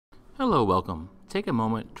Hello, welcome. Take a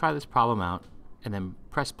moment, try this problem out, and then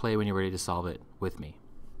press play when you're ready to solve it with me.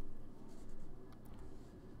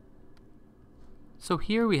 So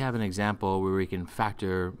here we have an example where we can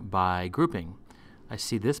factor by grouping. I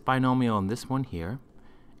see this binomial and this one here,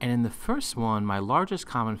 and in the first one my largest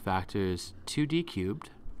common factor is 2d cubed,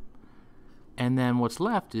 and then what's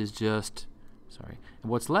left is just,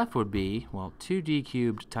 what's left would be, well, 2d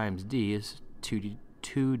cubed times d is 2d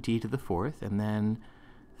to the fourth, and then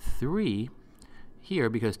 3 here,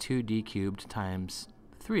 because 2d cubed times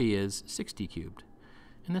 3 is 6d cubed.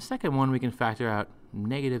 In the second one we can factor out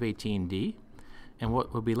negative 18d, and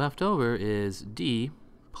what will be left over is d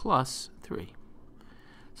plus 3.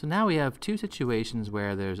 So now we have two situations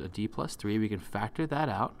where there's a d plus 3. We can factor that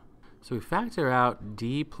out. So we factor out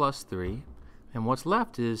d plus 3, and what's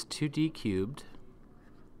left is 2d cubed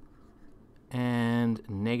and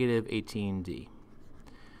negative 18d.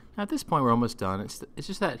 Now at this point we're almost done. It's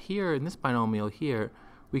just that here in this binomial here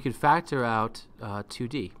we could factor out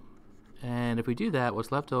 2d. And if we do that,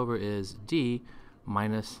 what's left over is d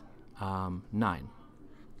minus 9.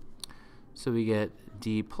 So we get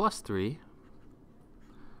d plus 3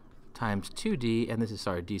 times 2d, and this is,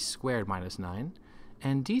 d squared minus 9.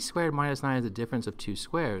 And d squared minus 9 is the difference of two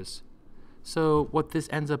squares. So what this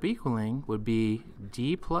ends up equaling would be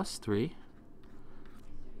d plus 3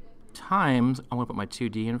 times, I'm going to put my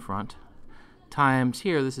 2d in front, times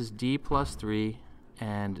here, this is d plus 3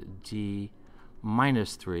 and d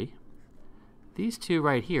minus 3. These two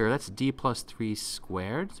right here, that's d plus 3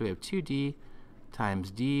 squared. So we have 2d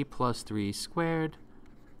times d plus 3 squared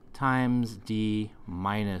times d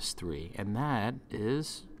minus 3. And that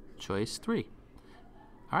is choice 3.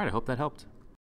 All right, I hope that helped.